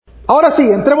Ahora sí,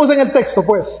 entremos en el texto,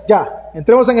 pues,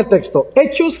 entremos en el texto.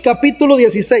 Hechos capítulo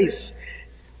 16.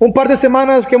 Un par de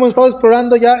semanas que hemos estado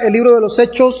explorando ya el libro de los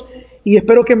Hechos y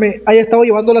espero que me haya estado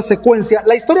llevando la secuencia.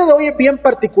 La historia de hoy es bien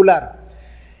particular.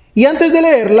 Y antes de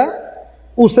leerla,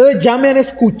 ustedes ya me han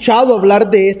escuchado hablar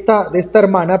de esta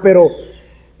hermana, pero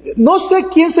no sé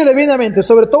quién se le viene a mente,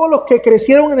 sobre todo los que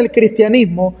crecieron en el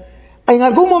cristianismo. En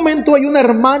algún momento hay una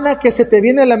hermana que se te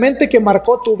viene a la mente que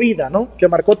marcó tu vida, ¿no? Que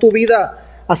marcó tu vida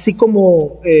así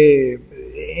como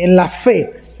en la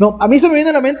fe, ¿no? A mí se me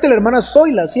viene a la mente la hermana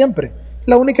Zoila siempre.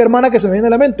 La única hermana que se me viene a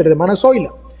la mente, la hermana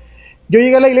Zoila. Yo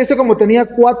llegué a la iglesia como tenía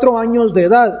 4 años de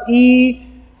edad y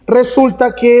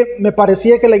resulta que me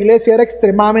parecía que la iglesia era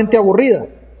extremadamente aburrida.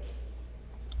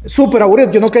 Súper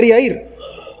aburrida, yo no quería ir.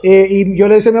 Y yo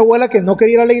le decía a mi abuela que no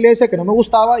quería ir a la iglesia, que no me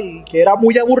gustaba y que era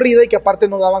muy aburrida y que aparte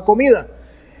no daban comida.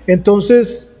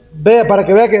 Entonces, para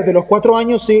que vea que desde los 4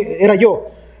 años sí, era yo.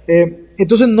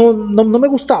 Entonces no me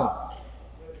gustaba.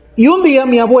 Y un día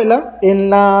mi abuela en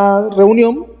la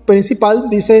reunión principal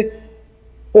dice: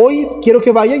 hoy quiero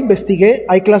que vaya, investigué,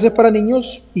 hay clases para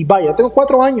niños y vaya, tengo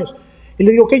 4 años. Y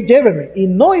le digo, ok, lléveme. Y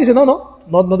no, y dice, no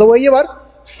te voy a llevar,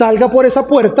 salga por esa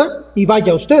puerta y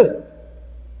vaya usted.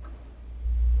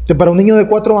 Entonces, para un niño de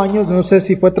 4 años, no sé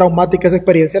si fue traumática esa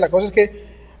experiencia, la cosa es que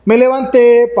me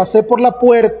levanté, pasé por la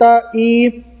puerta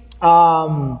y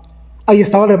ahí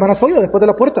estaba la hermana Zoila después de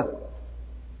la puerta.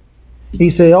 Y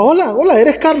dice, hola,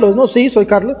 ¿eres Carlos? No, sí, soy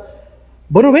Carlos.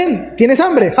 Bueno, ven, ¿tienes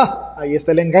hambre? ¡Ja! Ahí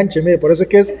está el enganche, mire, por eso es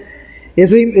que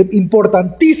es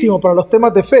importantísimo para los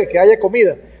temas de fe, que haya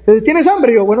comida. Entonces, ¿tienes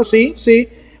hambre? Y yo, bueno, sí.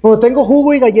 Bueno, tengo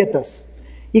jugo y galletas.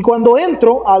 Y cuando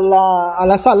entro a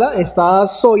la sala, está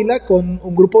Zoila con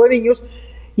un grupo de niños,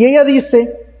 y ella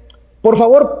dice, por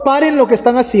favor, paren lo que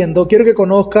están haciendo, quiero que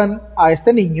conozcan a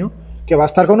este niño, que va a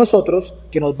estar con nosotros,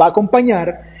 que nos va a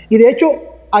acompañar, y de hecho,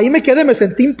 ahí me quedé, me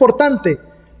sentí importante,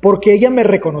 porque ella me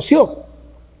reconoció.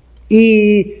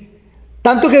 Y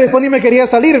tanto que después ni me quería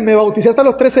salir, me bauticé hasta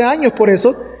los 13 años por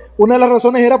eso. Una de las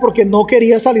razones era porque no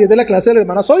quería salir de la clase de la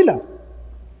hermana Zoila.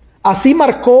 Así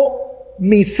marcó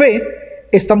mi fe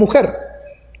esta mujer.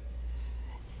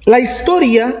 La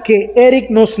historia que Eric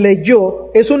nos leyó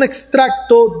es un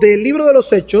extracto del libro de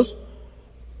los Hechos,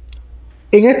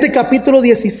 en este capítulo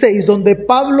 16, donde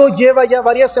Pablo lleva ya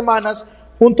varias semanas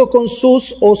junto con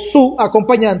su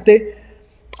acompañante,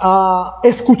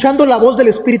 escuchando la voz del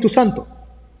Espíritu Santo.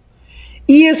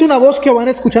 Y es una voz que van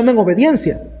escuchando en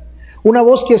obediencia. Una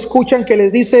voz que escuchan que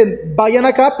les dicen, vayan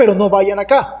acá, pero no vayan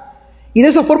acá. Y de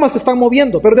esa forma se están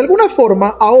moviendo. Pero de alguna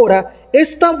forma, ahora,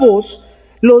 esta voz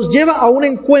los lleva a un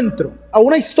encuentro, a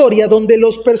una historia donde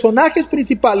los personajes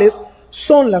principales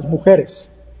son las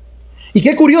mujeres. Y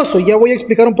qué curioso, ya voy a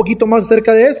explicar un poquito más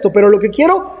acerca de esto, pero lo que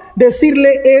quiero decirle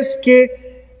es que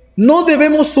no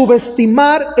debemos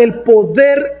subestimar el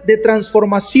poder de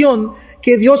transformación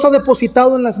que Dios ha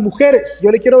depositado en las mujeres. Yo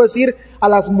le quiero decir a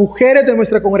las mujeres de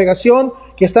nuestra congregación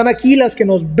que están aquí, las que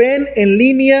nos ven en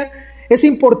línea, es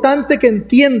importante que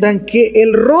entiendan que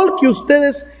el rol que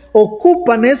ustedes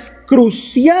ocupan es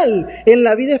crucial en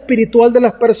la vida espiritual de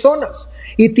las personas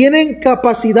y tienen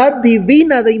capacidad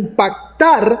divina de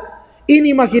impactar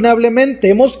inimaginablemente.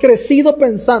 Hemos crecido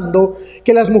pensando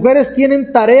que las mujeres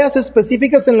tienen tareas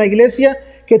específicas en la iglesia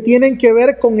que tienen que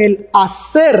ver con el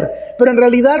hacer, pero en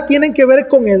realidad tienen que ver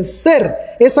con el ser,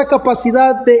 esa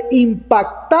capacidad de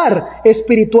impactar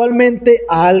espiritualmente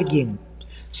a alguien.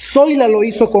 Zoila lo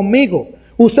hizo conmigo.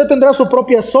 Usted tendrá su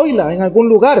propia Zoila en algún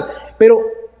lugar, pero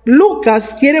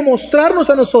Lucas quiere mostrarnos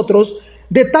a nosotros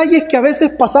detalles que a veces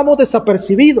pasamos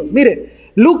desapercibidos. Mire,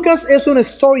 Lucas es un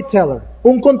storyteller,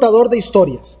 un contador de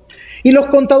historias. Y los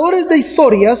contadores de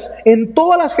historias en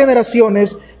todas las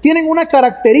generaciones tienen una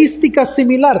característica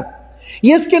similar.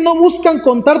 Y es que no buscan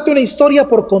contarte una historia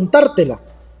por contártela.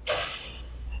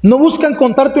 No buscan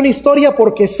contarte una historia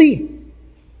porque sí.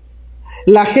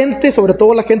 La gente, sobre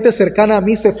todo la gente cercana a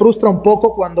mí, se frustra un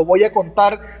poco cuando voy a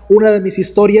contar una de mis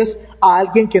historias a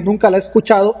alguien que nunca la ha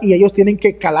escuchado y ellos tienen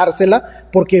que calársela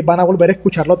porque van a volver a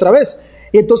escucharla otra vez.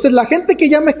 Y entonces la gente que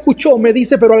ya me escuchó me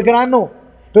dice, pero al grano,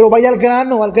 pero vaya al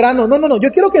grano. No. Yo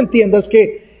quiero que entiendas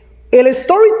que el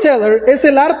storyteller es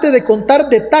el arte de contar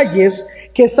detalles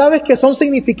que sabes que son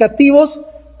significativos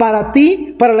para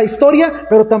ti, para la historia,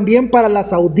 pero también para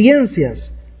las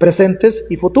audiencias presentes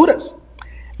y futuras.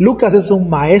 Lucas es un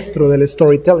maestro del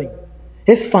storytelling.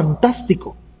 Es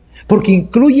fantástico, porque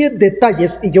incluye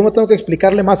detalles, y yo me tengo que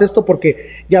explicarle más esto porque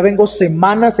ya vengo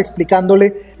semanas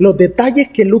explicándole los detalles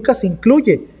que Lucas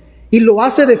incluye, y lo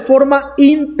hace de forma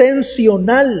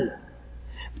intencional.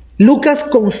 Lucas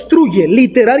construye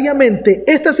literariamente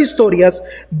estas historias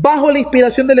bajo la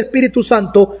inspiración del Espíritu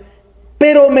Santo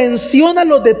pero menciona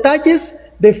los detalles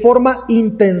de forma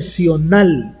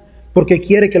intencional, porque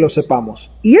quiere que lo sepamos.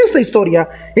 Y esta historia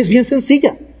es bien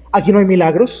sencilla. Aquí no hay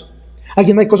milagros,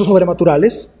 aquí no hay cosas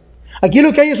sobrenaturales. Aquí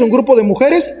lo que hay es un grupo de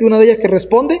mujeres y una de ellas que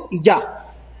responde y ya.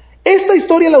 Esta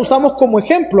historia la usamos como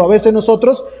ejemplo a veces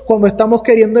nosotros cuando estamos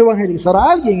queriendo evangelizar a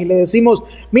alguien y le decimos,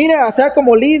 mire, sea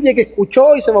como Lidia que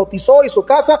escuchó y se bautizó y su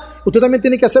casa, usted también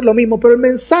tiene que hacer lo mismo. Pero el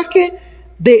mensaje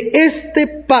de este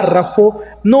párrafo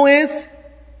no es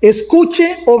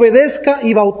escuche, obedezca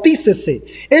y bautícese.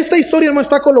 Esta historia no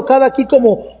está colocada aquí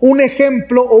como un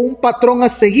ejemplo o un patrón a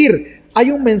seguir. Hay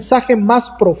un mensaje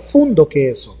más profundo que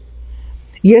eso.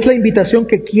 Y es la invitación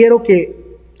que quiero que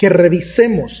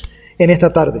revisemos en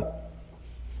esta tarde.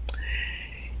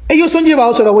 Ellos son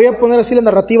llevados, se la voy a poner así la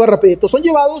narrativa rapidito, son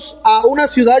llevados a una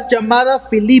ciudad llamada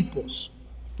Filipos,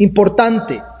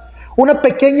 importante, una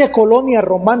pequeña colonia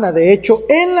romana, de hecho,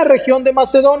 en la región de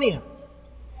Macedonia.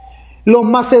 Los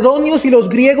macedonios y los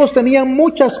griegos tenían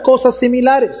muchas cosas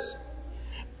similares,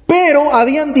 pero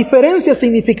habían diferencias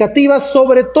significativas,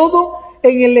 sobre todo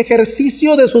en el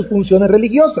ejercicio de sus funciones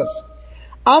religiosas.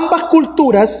 Ambas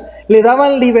culturas le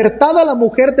daban libertad a la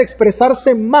mujer de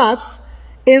expresarse más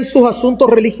en sus asuntos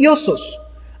religiosos,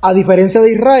 a diferencia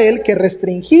de Israel, que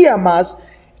restringía más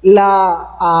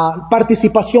la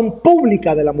participación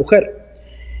pública de la mujer.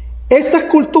 Estas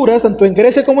culturas, tanto en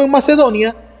Grecia como en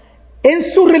Macedonia, en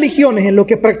sus religiones, en lo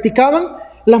que practicaban,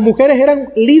 las mujeres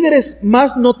eran líderes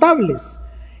más notables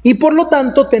y por lo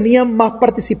tanto tenían más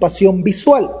participación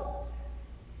visual.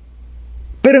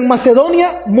 Pero en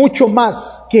Macedonia mucho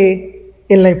más que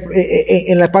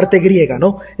en la parte griega,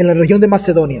 ¿no? En la región de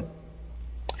Macedonia.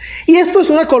 Y esto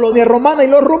es una colonia romana y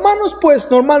los romanos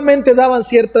pues normalmente daban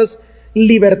ciertas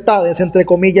libertades, entre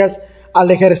comillas,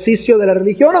 al ejercicio de la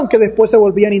religión, aunque después se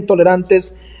volvían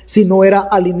intolerantes si no era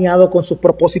alineado con sus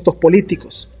propósitos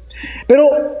políticos. Pero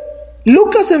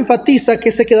Lucas enfatiza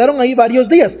que se quedaron ahí varios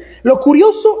días. Lo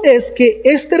curioso es que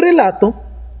este relato,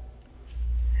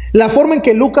 la forma en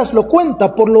que Lucas lo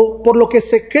cuenta, por lo que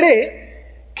se cree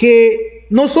que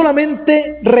no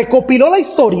solamente recopiló la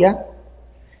historia,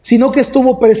 sino que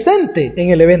estuvo presente en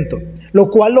el evento,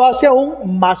 lo cual lo hace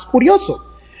aún más curioso.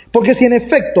 Porque si en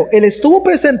efecto él estuvo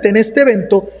presente en este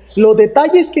evento, los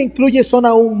detalles que incluye son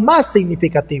aún más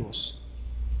significativos.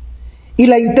 Y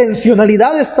la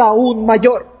intencionalidad es aún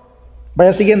mayor.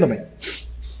 Vaya siguiéndome.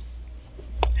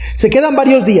 Se quedan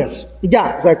varios días, y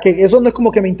ya, o sea que eso no es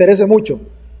como que me interese mucho.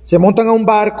 Se montan a un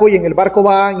barco y en el barco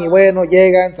van y bueno,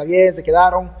 llegan, está bien, se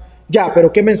quedaron, ya,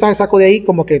 pero ¿qué mensaje saco de ahí?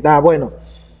 Como que, bueno.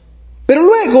 Pero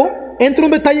luego entra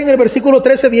un detalle en el versículo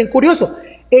 13 bien curioso.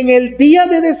 En el día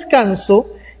de descanso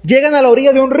llegan a la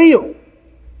orilla de un río.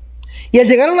 Y al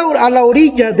llegar a la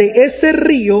orilla de ese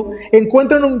río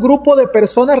encuentran un grupo de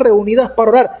personas reunidas para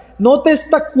orar. Note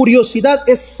esta curiosidad,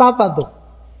 es sábado.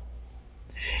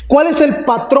 ¿Cuál es el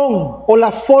patrón o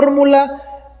la fórmula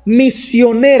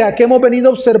misionera que hemos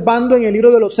venido observando en el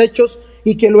libro de los Hechos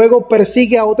y que luego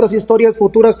persigue a otras historias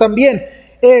futuras también?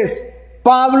 Es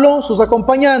Pablo, sus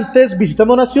acompañantes,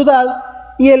 visitando una ciudad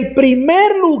y el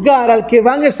primer lugar al que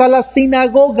van es a la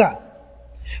sinagoga.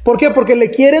 ¿Por qué? Porque le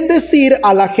quieren decir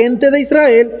a la gente de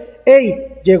Israel,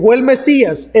 hey, llegó el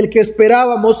Mesías, el que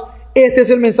esperábamos, este es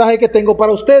el mensaje que tengo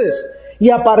para ustedes. Y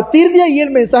a partir de ahí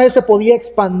el mensaje se podía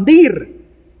expandir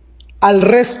al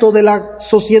resto de la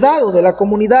sociedad o de la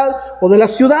comunidad o de la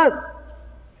ciudad.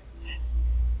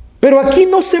 Pero aquí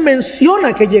no se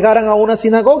menciona que llegaran a una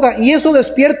sinagoga y eso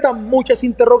despierta muchas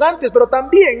interrogantes, pero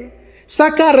también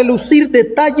saca a relucir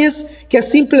detalles que a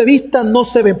simple vista no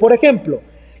se ven. Por ejemplo,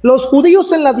 los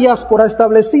judíos en la diáspora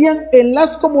establecían en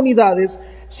las comunidades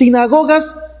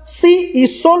sinagogas sí y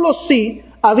solo si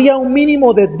había un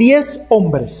mínimo de 10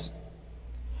 hombres.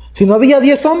 Si no había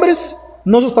 10 hombres,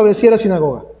 no se establecía la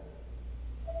sinagoga.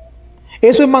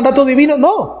 ¿Eso es mandato divino?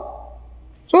 No.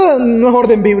 Eso no es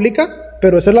orden bíblica,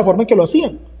 pero esa es la forma en que lo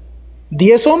hacían.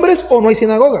 10 hombres o no hay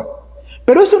sinagoga.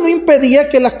 Pero eso no impedía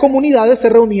que las comunidades se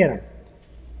reunieran.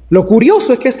 Lo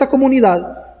curioso es que esta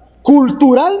comunidad,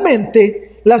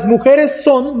 culturalmente, las mujeres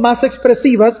son más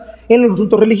expresivas en los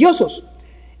asuntos religiosos.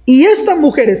 Y estas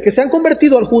mujeres que se han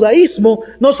convertido al judaísmo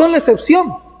no son la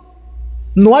excepción.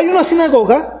 No hay una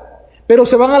sinagoga, pero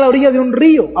se van a la orilla de un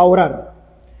río a orar.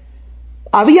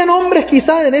 ¿Habían hombres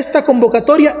quizá en esta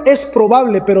convocatoria? Es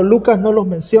probable, pero Lucas no los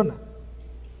menciona.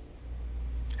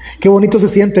 Qué bonito se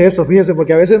siente eso, fíjese,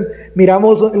 porque a veces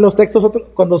miramos los textos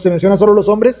cuando se menciona solo los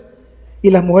hombres y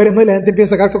las mujeres no, y la gente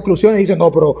empieza a sacar conclusiones y dice,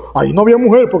 no, pero ahí no había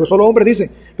mujer porque solo hombres,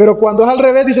 dice. Pero cuando es al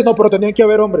revés, dice, no, pero tenían que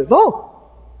haber hombres.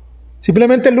 No,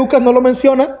 simplemente Lucas no lo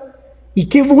menciona y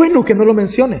qué bueno que no lo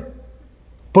mencione,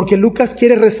 porque Lucas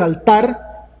quiere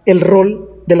resaltar el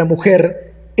rol de la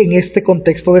mujer en este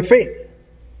contexto de fe,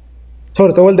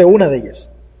 sobre todo el de una de ellas.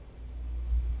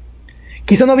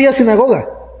 Quizá no había sinagoga,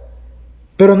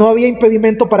 pero no había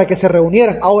impedimento para que se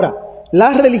reunieran. Ahora,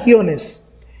 las religiones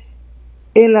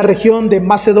en la región de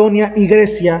Macedonia y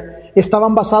Grecia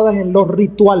estaban basadas en los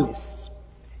rituales,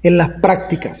 en las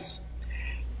prácticas.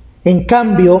 En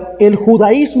cambio, el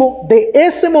judaísmo de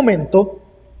ese momento,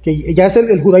 que ya es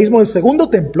el judaísmo del segundo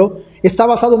templo, está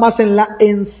basado más en la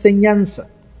enseñanza.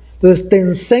 Entonces, te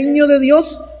enseño de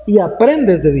Dios y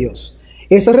aprendes de Dios.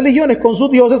 Esas religiones con sus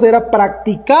dioses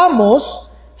practicamos,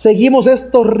 seguimos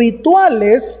estos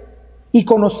rituales y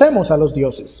conocemos a los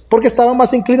dioses, porque estaban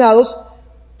más inclinados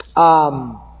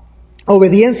a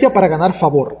obediencia para ganar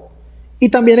favor. Y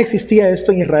también existía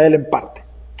esto en Israel en parte.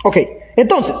 Ok,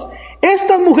 entonces,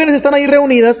 estas mujeres están ahí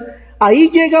reunidas, ahí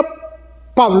llega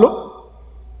Pablo,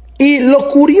 y lo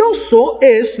curioso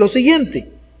es lo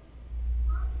siguiente.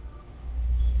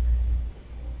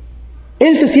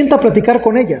 Él se sienta a platicar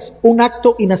con ellas, un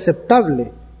acto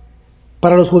inaceptable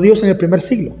para los judíos en el primer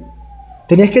siglo.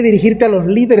 Tenías que dirigirte a los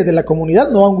líderes de la comunidad,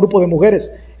 no a un grupo de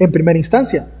mujeres en primera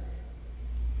instancia.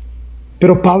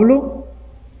 Pero Pablo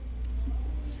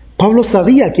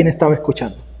sabía a quién estaba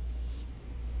escuchando.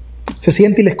 Se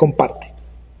siente y les comparte.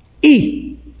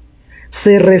 Y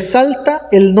se resalta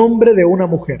el nombre de una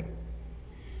mujer,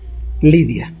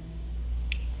 Lidia.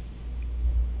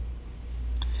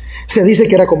 Se dice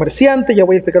que era comerciante, ya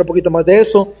voy a explicar un poquito más de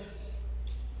eso.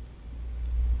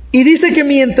 Y dice que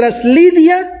mientras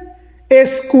Lidia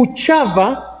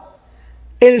escuchaba,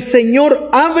 el Señor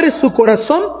abre su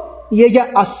corazón y ella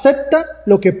acepta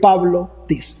lo que Pablo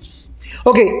dice.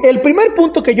 Ok, el primer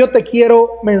punto que yo te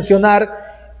quiero mencionar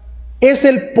es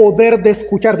el poder de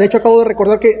escuchar. De hecho, acabo de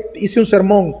recordar que hice un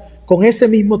sermón con ese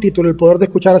mismo título, el poder de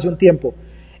escuchar, hace un tiempo.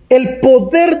 El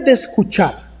poder de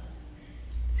escuchar.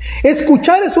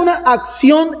 Escuchar es una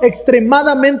acción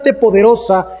extremadamente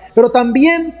poderosa, pero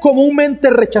también comúnmente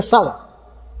rechazada.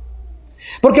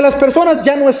 Porque las personas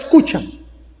ya no escuchan.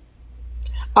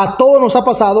 A todos nos ha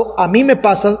pasado, a mí me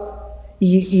pasa,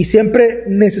 y siempre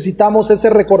necesitamos ese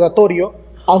recordatorio,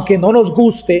 aunque no nos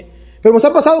guste, pero nos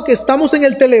ha pasado que estamos en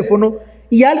el teléfono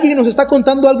y alguien nos está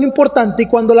contando algo importante, y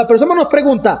cuando la persona nos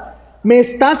pregunta, ¿me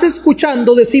estás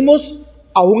escuchando?, decimos,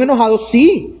 aún enojados,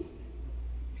 sí,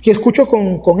 que escucho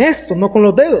con esto, no con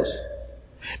los dedos.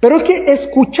 Pero es que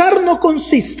escuchar no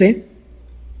consiste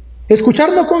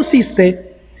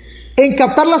en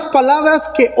captar las palabras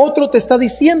que otro te está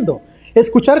diciendo.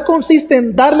 Escuchar consiste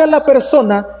en darle a la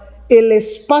persona el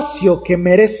espacio que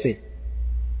merece.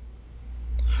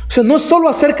 O sea, no es solo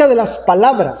acerca de las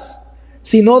palabras,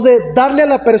 sino de darle a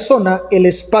la persona el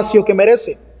espacio que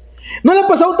merece. ¿No le ha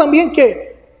pasado también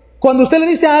que cuando usted le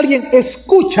dice a alguien,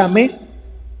 escúchame,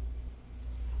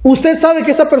 usted sabe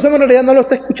que esa persona en realidad no lo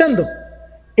está escuchando?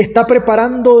 Está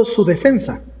preparando su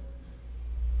defensa.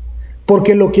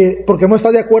 Porque no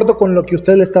está de acuerdo con lo que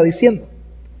usted le está diciendo.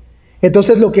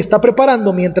 Entonces lo que está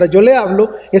preparando mientras yo le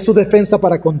hablo es su defensa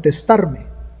para contestarme.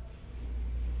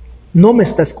 No me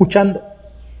está escuchando.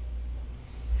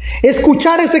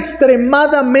 Escuchar es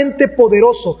extremadamente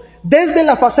poderoso desde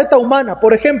la faceta humana.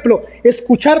 Por ejemplo,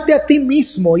 escucharte a ti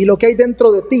mismo y lo que hay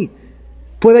dentro de ti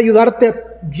puede ayudarte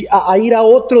a ir a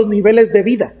otros niveles de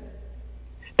vida.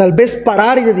 Tal vez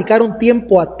parar y dedicar un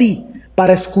tiempo a ti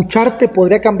para escucharte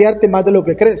podría cambiarte más de lo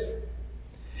que crees.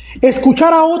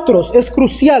 Escuchar a otros es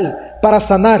crucial para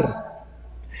sanar.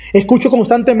 Escucho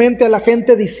constantemente a la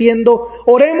gente diciendo,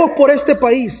 oremos por este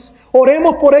país,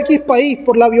 oremos por X país,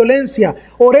 por la violencia,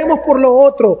 oremos por lo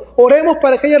otro, oremos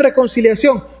para que haya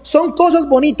reconciliación. Son cosas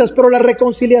bonitas, pero la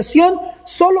reconciliación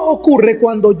solo ocurre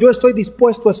cuando yo estoy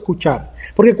dispuesto a escuchar.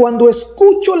 Porque cuando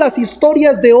escucho las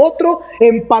historias de otro,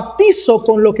 empatizo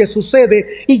con lo que sucede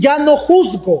y ya no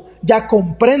juzgo, ya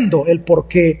comprendo el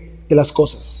porqué de las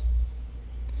cosas.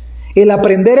 El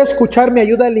aprender a escuchar me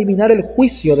ayuda a eliminar el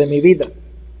juicio de mi vida.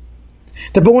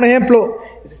 Te pongo un ejemplo,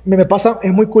 me pasa,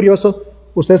 es muy curioso.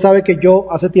 Usted sabe que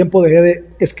yo hace tiempo dejé de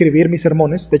escribir mis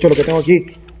sermones. De hecho, lo que tengo aquí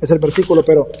es el versículo,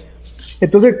 pero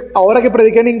entonces, ahora que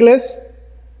prediqué en inglés,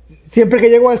 siempre que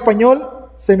llego a español,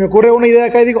 se me ocurre una idea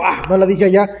acá y digo, no la dije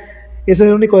allá. Ese es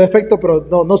el único defecto, pero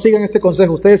no sigan este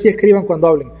consejo. Ustedes sí escriban cuando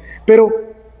hablen. Pero,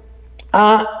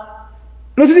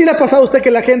 no sé si le ha pasado a usted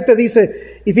que la gente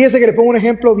dice, y fíjese que le pongo un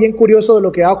ejemplo bien curioso de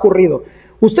lo que ha ocurrido.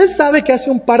 Usted sabe que hace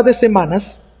un par de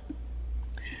semanas,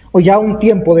 o ya un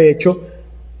tiempo de hecho,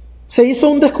 se hizo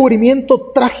un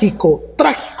descubrimiento trágico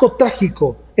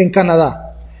en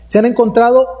Canadá. Se han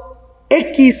encontrado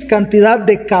X cantidad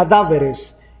de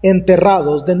cadáveres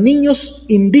enterrados de niños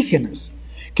indígenas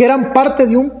que eran parte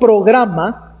de un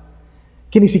programa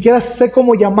que ni siquiera sé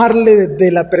cómo llamarle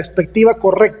de la perspectiva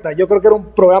correcta. Yo creo que era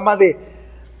un programa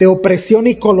de opresión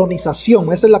y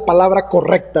colonización. Esa es la palabra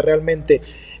correcta realmente.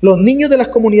 Los niños de las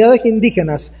comunidades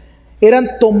indígenas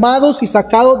eran tomados y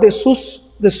sacados de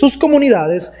sus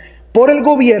comunidades por el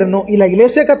gobierno y la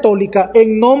Iglesia Católica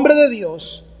en nombre de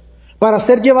Dios para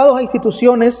ser llevados a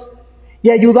instituciones y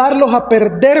ayudarlos a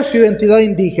perder su identidad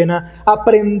indígena,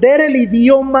 aprender el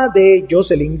idioma de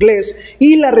ellos, el inglés,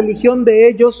 y la religión de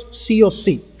ellos sí o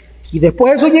sí. Y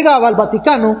después eso llegaba al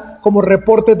Vaticano como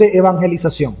reportes de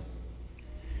evangelización.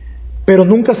 Pero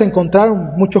nunca se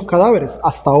encontraron muchos cadáveres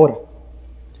hasta ahora.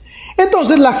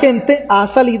 Entonces la gente ha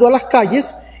salido a las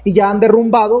calles y ya han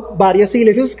derrumbado varias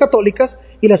iglesias católicas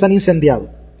y las han incendiado.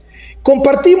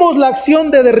 ¿Compartimos la acción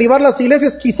de derribar las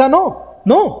iglesias? Quizá no.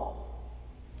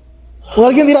 O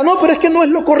alguien dirá, no, pero es que no es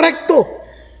lo correcto.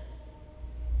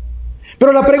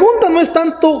 Pero la pregunta no es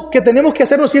tanto que tenemos que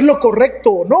hacernos si es lo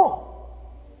correcto o no.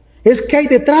 Es qué hay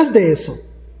detrás de eso.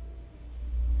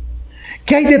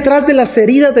 ¿Qué hay detrás de las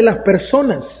heridas de las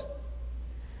personas?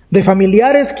 De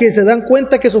familiares que se dan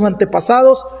cuenta que sus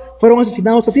antepasados fueron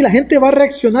asesinados así. La gente va a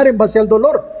reaccionar en base al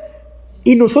dolor.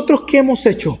 ¿Y nosotros qué hemos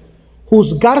hecho?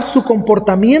 Juzgar su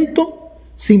comportamiento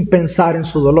sin pensar en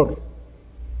su dolor.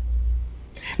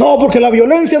 No, porque la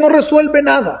violencia no resuelve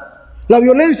nada. La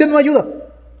violencia no ayuda.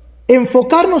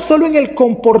 Enfocarnos solo en el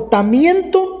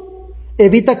comportamiento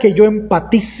evita que yo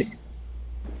empatice.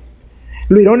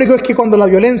 Lo irónico es que cuando la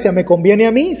violencia me conviene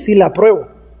a mí, sí la apruebo.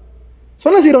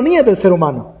 Son las ironías del ser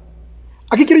humano.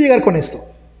 ¿A qué quiero llegar con esto?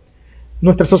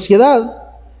 Nuestra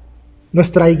sociedad,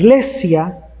 nuestra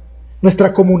iglesia,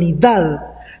 nuestra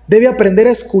comunidad debe aprender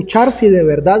a escuchar si de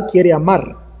verdad quiere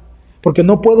amar. Porque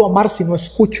no puedo amar si no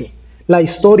escucho la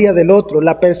historia del otro,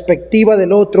 la perspectiva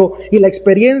del otro y la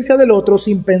experiencia del otro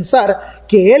sin pensar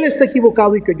que él está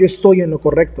equivocado y que yo estoy en lo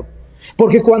correcto.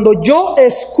 Porque cuando yo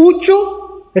escuche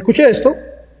esto,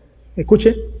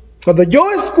 cuando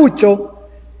yo escucho,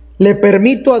 le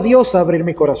permito a Dios abrir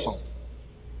mi corazón.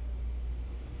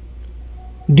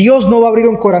 Dios no va a abrir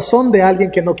un corazón de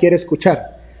alguien que no quiere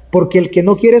escuchar, porque el que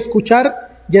no quiere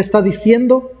escuchar ya está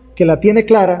diciendo que la tiene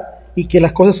clara y que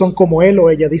las cosas son como él o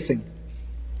ella dicen.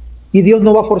 Y Dios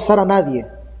no va a forzar a nadie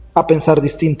a pensar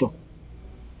distinto.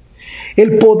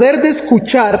 El poder de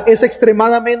escuchar es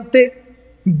extremadamente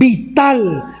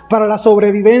vital para la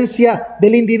sobrevivencia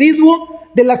del individuo,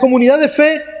 de la comunidad de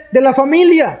fe, de la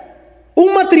familia.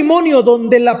 Un matrimonio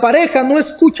donde la pareja no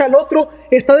escucha al otro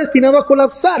está destinado a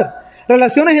colapsar.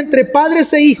 Relaciones entre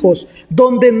padres e hijos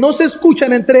donde no se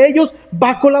escuchan entre ellos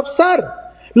va a colapsar.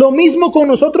 Lo mismo con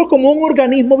nosotros como un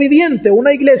organismo viviente,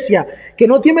 una iglesia que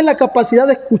no tiene la capacidad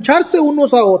de escucharse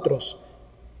unos a otros,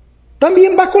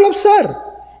 también va a colapsar.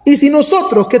 Y si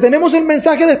nosotros que tenemos el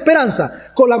mensaje de esperanza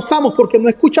colapsamos porque no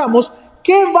escuchamos,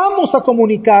 ¿qué vamos a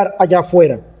comunicar allá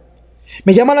afuera?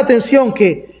 Me llama la atención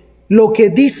que lo que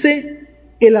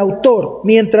dice el autor,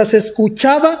 mientras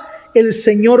escuchaba, el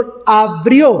Señor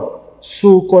abrió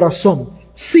su corazón.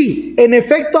 Sí, en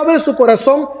efecto abre su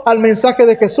corazón al mensaje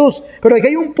de Jesús, pero aquí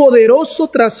hay un poderoso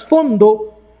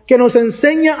trasfondo que nos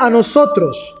enseña a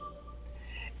nosotros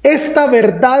esta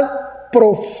verdad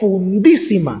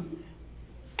profundísima,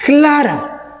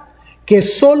 clara, que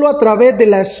solo a través de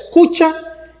la escucha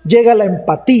llega la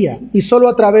empatía, y solo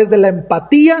a través de la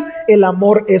empatía el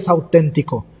amor es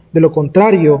auténtico. De lo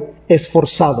contrario, es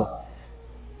forzado.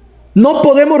 No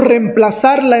podemos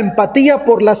reemplazar la empatía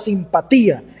por la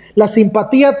simpatía. La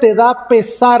simpatía te da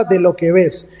pesar de lo que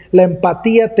ves. La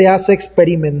empatía te hace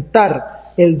experimentar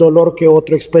el dolor que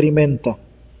otro experimenta.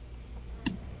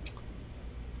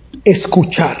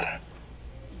 Escuchar.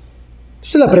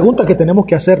 Entonces la pregunta que tenemos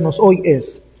que hacernos hoy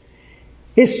es,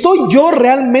 ¿estoy yo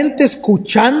realmente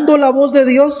escuchando la voz de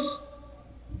Dios?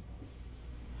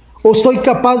 ¿O soy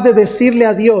capaz de decirle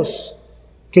a Dios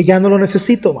que ya no lo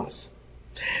necesito más?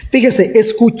 Fíjese,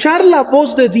 escuchar la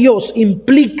voz de Dios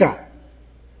implica,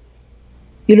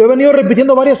 y lo he venido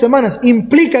repitiendo varias semanas,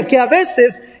 implica que a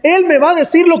veces Él me va a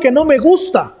decir lo que no me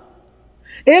gusta.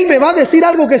 Él me va a decir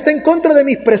algo que está en contra de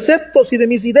mis preceptos y de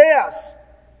mis ideas.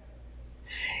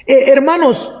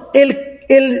 Hermanos,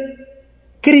 el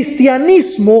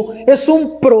cristianismo es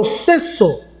un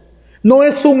proceso, no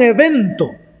es un evento.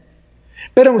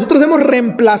 Pero nosotros hemos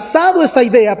reemplazado esa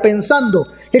idea pensando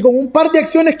que con un par de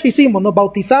acciones que hicimos, nos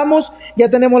bautizamos, ya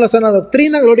tenemos la sana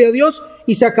doctrina, gloria a Dios,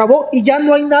 y se acabó, y ya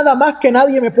no hay nada más que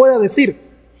nadie me pueda decir.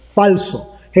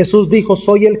 Falso. Jesús dijo,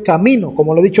 soy el camino,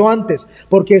 como lo he dicho antes,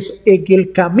 porque en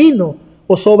el camino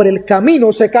o sobre el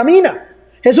camino se camina.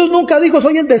 Jesús nunca dijo,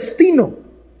 soy el destino.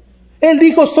 Él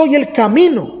dijo, soy el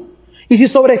camino. Y si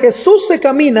sobre Jesús se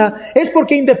camina, es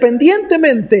porque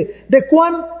independientemente de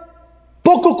cuán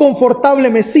poco confortable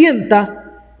me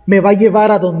sienta, me va a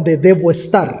llevar a donde debo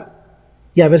estar.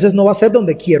 Y a veces no va a ser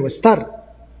donde quiero estar,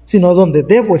 sino donde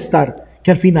debo estar,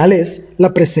 que al final es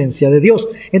la presencia de Dios.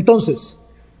 Entonces,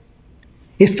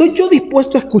 ¿estoy yo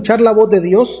dispuesto a escuchar la voz de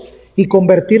Dios y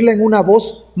convertirla en una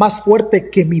voz más fuerte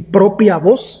que mi propia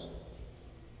voz?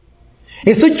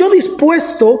 ¿Estoy yo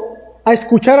dispuesto a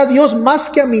escuchar a Dios más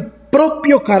que a mi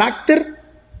propio carácter?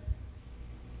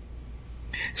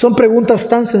 Son preguntas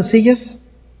tan sencillas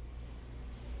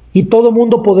y todo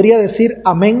mundo podría decir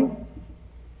amén,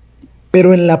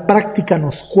 pero en la práctica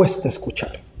nos cuesta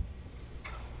escuchar.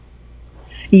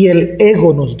 Y el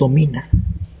ego nos domina.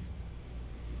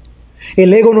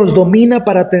 El ego nos domina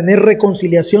para tener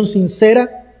reconciliación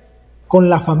sincera con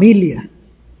la familia.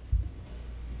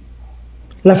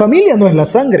 La familia no es la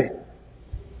sangre.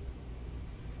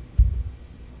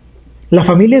 La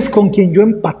familia es con quien yo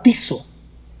empatizo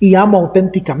y amo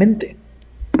auténticamente.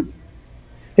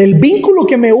 El vínculo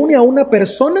que me une a una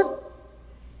persona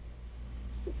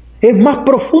es más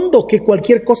profundo que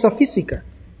cualquier cosa física.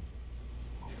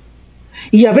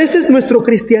 Y a veces nuestro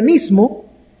cristianismo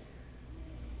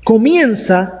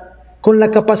comienza con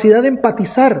la capacidad de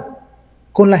empatizar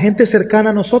con la gente cercana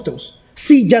a nosotros.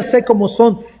 Sí, ya sé cómo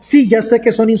son, sí, ya sé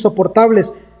que son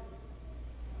insoportables,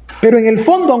 pero en el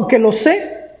fondo, aunque lo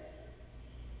sé,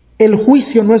 el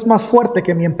juicio no es más fuerte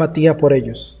que mi empatía por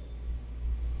ellos.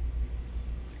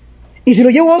 Y si lo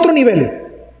llevo a otro nivel,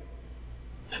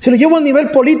 si lo llevo al nivel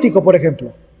político, por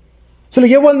ejemplo, si lo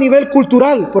llevo al nivel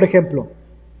cultural, por ejemplo,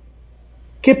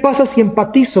 ¿qué pasa si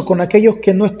empatizo con aquellos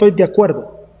que no estoy de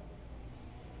acuerdo?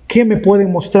 ¿Qué me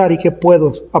pueden mostrar y qué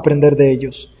puedo aprender de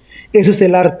ellos? Ese es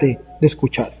el arte de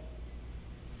escuchar.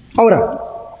 Ahora,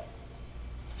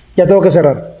 ya tengo que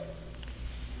cerrar.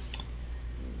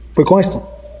 Voy con esto.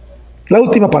 La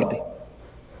última parte.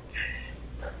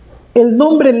 El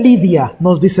nombre Lidia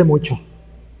nos dice mucho.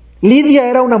 Lidia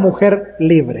era una mujer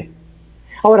libre.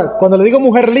 Ahora, cuando le digo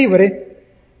mujer libre,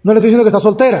 no le estoy diciendo que está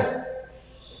soltera.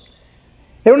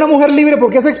 Era una mujer libre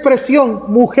porque esa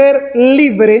expresión, mujer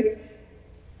libre,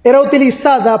 era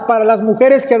utilizada para las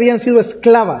mujeres que habían sido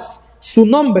esclavas. Su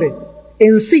nombre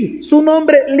en sí, su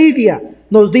nombre Lidia,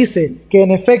 nos dice que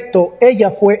en efecto ella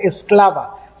fue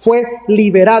esclava, fue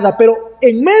liberada, pero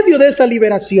en medio de esa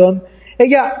liberación,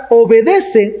 ella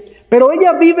obedece, pero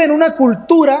ella vive en una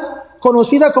cultura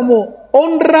conocida como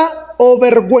honra o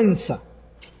vergüenza.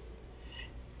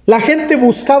 La gente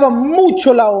buscaba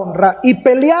mucho la honra y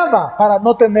peleaba para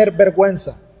no tener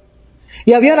vergüenza.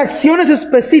 Y habían acciones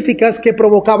específicas que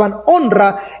provocaban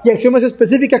honra y acciones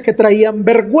específicas que traían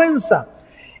vergüenza.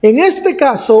 En este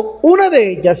caso, una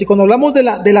de ellas, y cuando hablamos de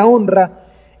la honra,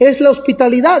 es la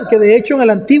hospitalidad, que de hecho en el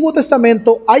Antiguo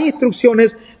Testamento hay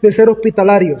instrucciones de ser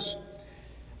hospitalarios.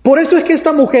 Por eso es que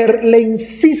esta mujer le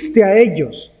insiste a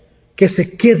ellos que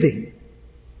se queden.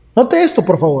 Note esto,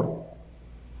 por favor.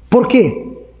 ¿Por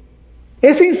qué?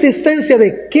 Esa insistencia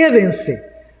de quédense,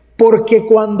 porque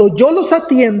cuando yo los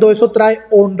atiendo, eso trae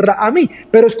honra a mí.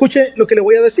 Pero escuche lo que le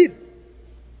voy a decir.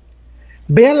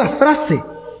 Vean la frase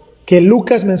que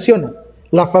Lucas menciona,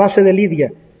 la frase de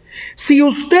Lidia. Si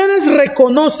ustedes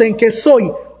reconocen que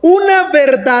soy una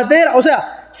verdadera, o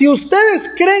sea, si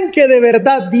ustedes creen que de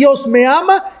verdad Dios me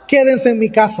ama, quédense en mi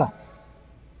casa.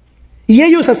 Y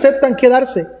ellos aceptan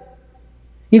quedarse.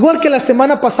 Igual que la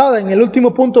semana pasada, en el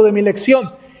último punto de mi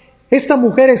lección, esta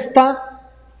mujer está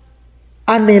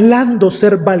anhelando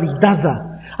ser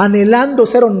validada, anhelando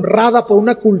ser honrada por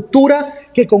una cultura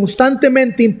que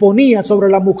constantemente imponía sobre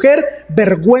la mujer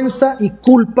vergüenza y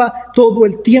culpa todo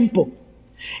el tiempo.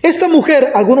 Esta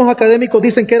mujer, algunos académicos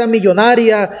dicen que era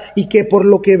millonaria y que por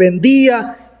lo que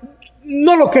vendía,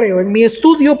 no lo creo. En mi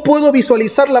estudio puedo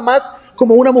visualizarla más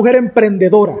como una mujer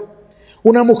emprendedora,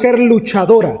 una mujer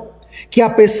luchadora, que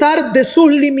a pesar de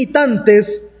sus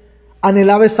limitantes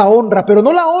anhelaba esa honra, pero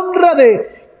no la honra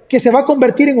de que se va a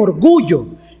convertir en orgullo,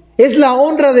 es la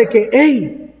honra de que,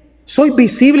 hey, soy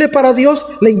visible para Dios,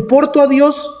 le importo a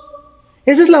Dios.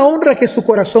 Esa es la honra que su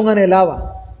corazón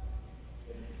anhelaba.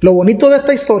 Lo bonito de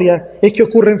esta historia es que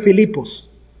ocurre en Filipos,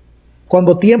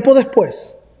 cuando tiempo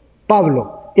después,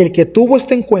 Pablo, el que tuvo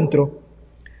este encuentro,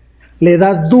 le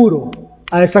da duro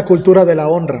a esa cultura de la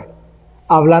honra,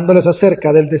 hablándoles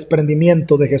acerca del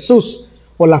desprendimiento de Jesús,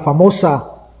 o la famosa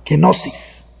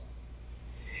kenosis.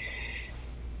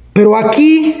 Pero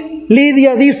aquí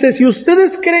Lidia dice, si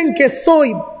ustedes creen que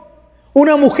soy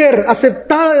una mujer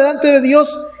aceptada delante de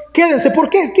Dios, quédense. ¿Por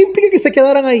qué? ¿Qué implica que se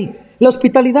quedaran ahí? La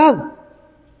hospitalidad,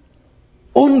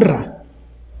 honra.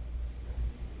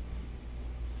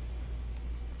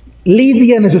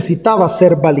 Lidia necesitaba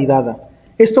ser validada.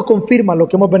 Esto confirma lo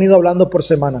que hemos venido hablando por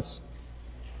semanas.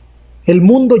 El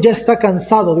mundo ya está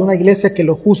cansado de una iglesia que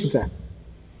lo juzga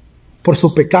por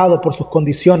su pecado, por sus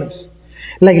condiciones.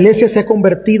 La iglesia se ha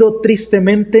convertido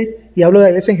tristemente, y hablo de la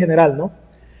iglesia en general, ¿no?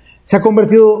 Se ha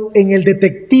convertido en el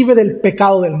detective del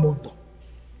pecado del mundo.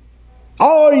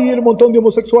 ¡Ay, el montón de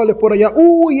homosexuales por allá!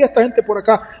 ¡Uy, esta gente por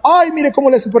acá! ¡Ay, mire cómo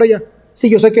le hacen por allá! Sí,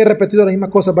 yo sé que he repetido las mismas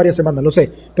cosas varias semanas, lo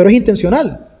sé, pero es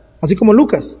intencional, así como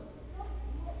Lucas.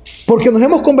 Porque nos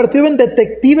hemos convertido en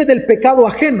detectives del pecado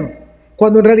ajeno,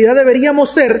 cuando en realidad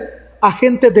deberíamos ser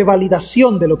agentes de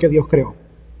validación de lo que Dios creó.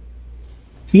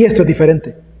 Y esto es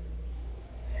diferente.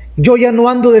 Yo ya no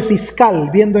ando de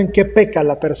fiscal viendo en qué peca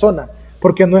la persona,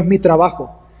 porque no es mi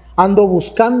trabajo. Ando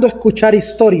buscando escuchar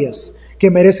historias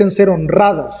que merecen ser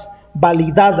honradas,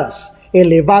 validadas,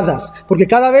 elevadas, porque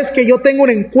cada vez que yo tengo un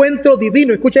encuentro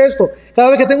divino, escucha esto,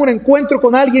 cada vez que tengo un encuentro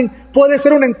con alguien, puede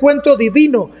ser un encuentro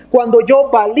divino, cuando yo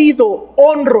valido,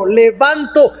 honro,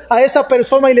 levanto a esa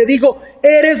persona y le digo,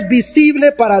 eres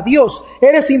visible para Dios,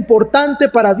 eres importante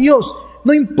para Dios,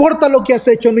 no importa lo que has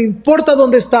hecho, no importa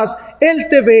dónde estás, Él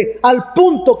te ve al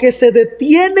punto que se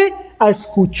detiene a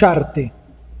escucharte.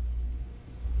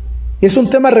 Es un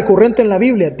tema recurrente en la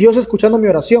Biblia, Dios escuchando mi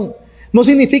oración. No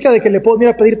significa de que le puedo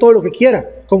venir a pedir todo lo que quiera,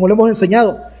 como lo hemos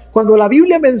enseñado. Cuando la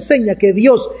Biblia me enseña que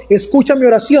Dios escucha mi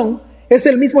oración, es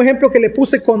el mismo ejemplo que le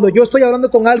puse cuando yo estoy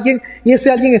hablando con alguien y ese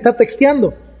alguien está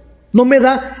texteando. No me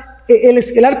da,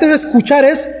 el arte de escuchar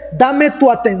es, dame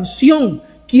tu atención,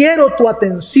 quiero tu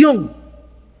atención.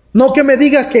 No que me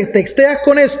digas que texteas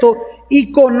con esto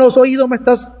y con los oídos me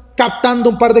estás captando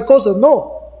un par de cosas,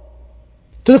 no.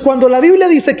 Entonces cuando la Biblia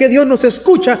dice que Dios nos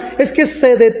escucha, es que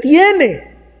se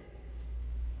detiene.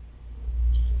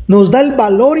 Nos da el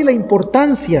valor y la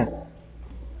importancia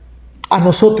a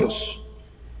nosotros.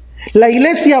 La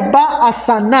iglesia va a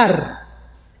sanar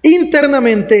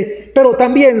internamente, pero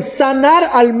también sanar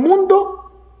al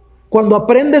mundo cuando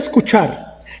aprenda a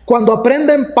escuchar, cuando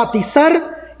aprenda a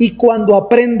empatizar y cuando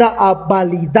aprenda a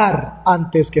validar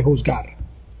antes que juzgar.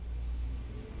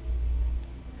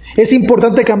 Es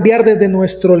importante cambiar desde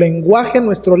nuestro lenguaje,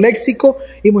 nuestro léxico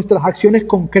y nuestras acciones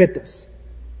concretas.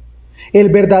 El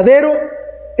verdadero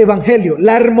evangelio,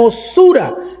 la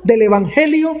hermosura del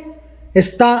evangelio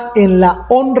está en la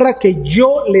honra que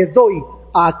yo le doy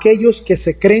a aquellos que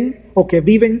se creen o que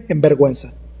viven en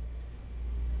vergüenza.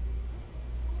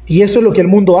 Y eso es lo que el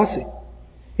mundo hace.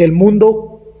 El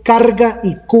mundo carga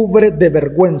y cubre de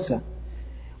vergüenza.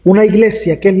 Una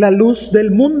iglesia que es la luz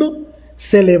del mundo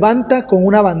se levanta con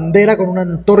una bandera, con una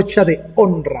antorcha de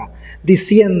honra,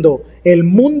 diciendo, el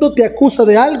mundo te acusa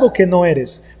de algo que no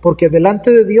eres, porque delante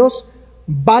de Dios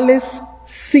vales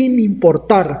sin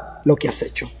importar lo que has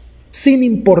hecho, sin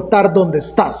importar dónde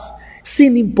estás,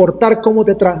 sin importar cómo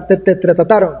te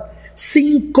trataron,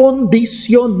 sin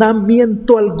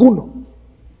condicionamiento alguno.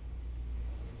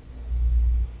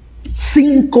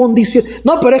 Sin condición.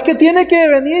 No, pero es que tiene que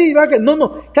venir y va que... No.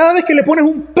 Cada vez que le pones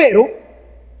un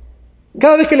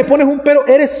pero,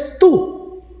 eres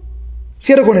tú.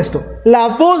 Cierro con esto.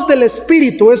 La voz del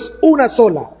Espíritu es una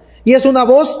sola. Y es una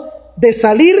voz de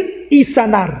salir y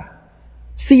sanar.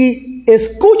 Si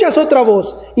escuchas otra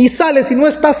voz y sales y no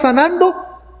estás sanando,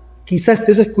 quizás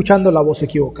estés escuchando la voz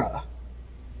equivocada.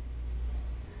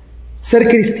 Ser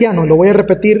cristiano, lo voy a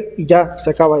repetir y ya se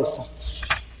acaba esto.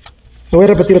 Lo voy a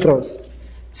repetir otra vez.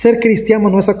 Ser cristiano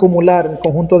no es acumular un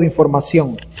conjunto de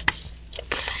información.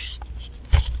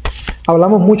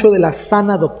 Hablamos mucho de la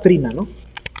sana doctrina, ¿no?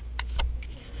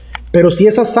 Pero si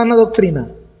esa sana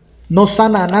doctrina no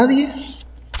sana a nadie,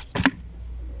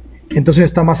 entonces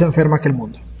está más enferma que el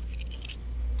mundo.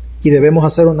 Y debemos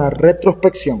hacer una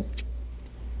retrospección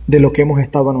de lo que hemos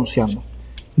estado anunciando.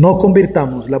 No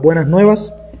convirtamos las buenas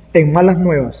nuevas en malas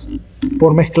nuevas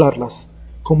por mezclarlas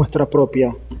con nuestra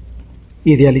propia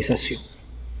idealización.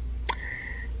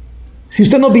 Si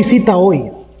usted nos visita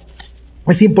hoy,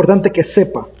 es importante que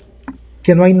sepa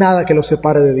que no hay nada que lo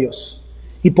separe de Dios.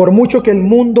 Y por mucho que el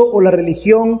mundo o la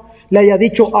religión le haya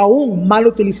dicho, aún mal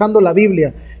utilizando la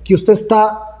Biblia, que usted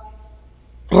está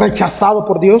rechazado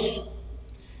por Dios,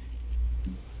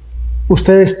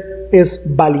 usted es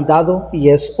validado y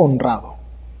es honrado.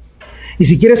 Y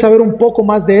si quiere saber un poco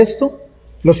más de esto,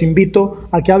 los invito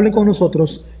a que hablen con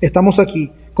nosotros. Estamos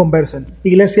aquí, conversen.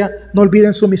 Iglesia, no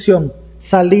olviden su misión,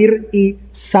 salir y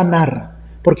sanar,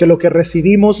 porque lo que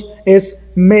recibimos es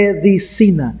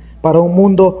medicina para un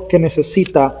mundo que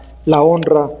necesita la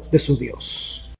honra de su Dios.